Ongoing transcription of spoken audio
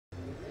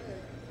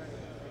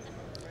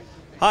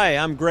Hi,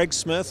 I'm Greg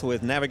Smith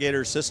with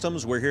Navigator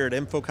Systems. We're here at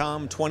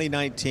InfoComm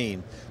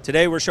 2019.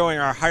 Today we're showing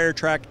our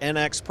HireTrack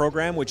NX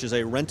program, which is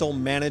a rental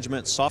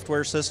management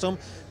software system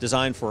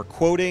designed for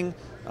quoting,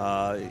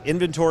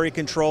 inventory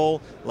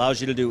control, allows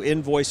you to do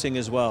invoicing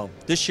as well.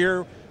 This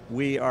year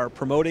we are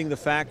promoting the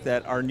fact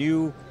that our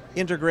new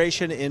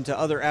integration into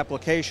other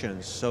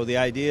applications. So the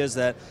idea is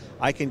that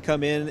I can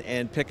come in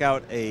and pick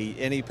out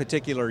any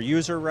particular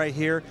user right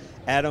here,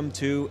 add them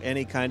to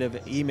any kind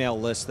of email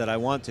list that I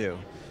want to.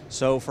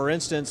 So for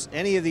instance,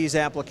 any of these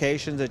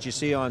applications that you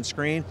see on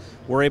screen,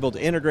 we're able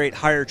to integrate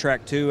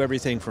HireTrack to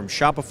everything from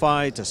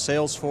Shopify to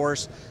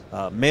Salesforce,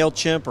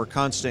 MailChimp, or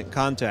Constant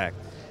Contact.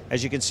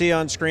 As you can see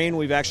on screen,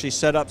 we've actually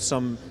set up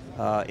some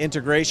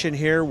integration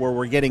here where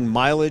we're getting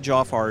mileage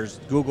off our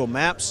Google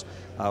Maps.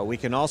 We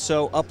can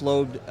also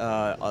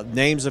upload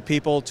names of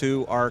people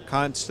to our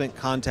Constant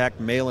Contact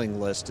mailing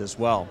list as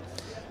well.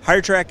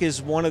 HireTrack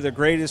is one of the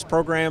greatest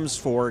programs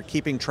for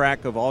keeping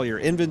track of all your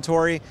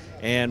inventory,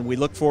 and we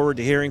look forward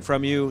to hearing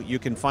from you. You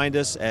can find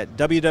us at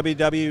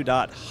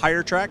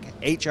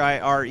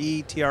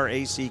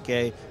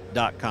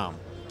www.hiretrack.com.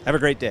 Have a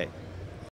great day.